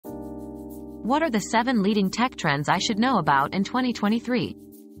What are the 7 leading tech trends I should know about in 2023?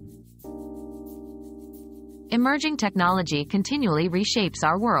 Emerging technology continually reshapes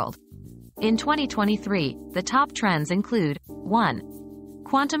our world. In 2023, the top trends include 1.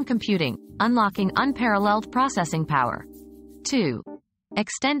 Quantum computing, unlocking unparalleled processing power. 2.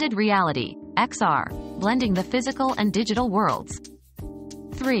 Extended reality, XR, blending the physical and digital worlds.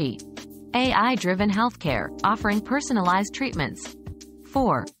 3. AI-driven healthcare, offering personalized treatments.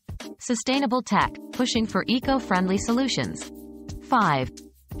 4. Sustainable tech, pushing for eco-friendly solutions. 5.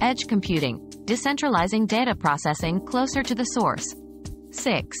 Edge computing, decentralizing data processing closer to the source.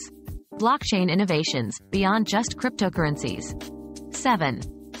 6. Blockchain innovations, beyond just cryptocurrencies. 7.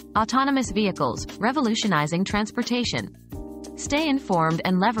 Autonomous vehicles, revolutionizing transportation. Stay informed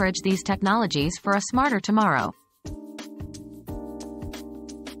and leverage these technologies for a smarter tomorrow.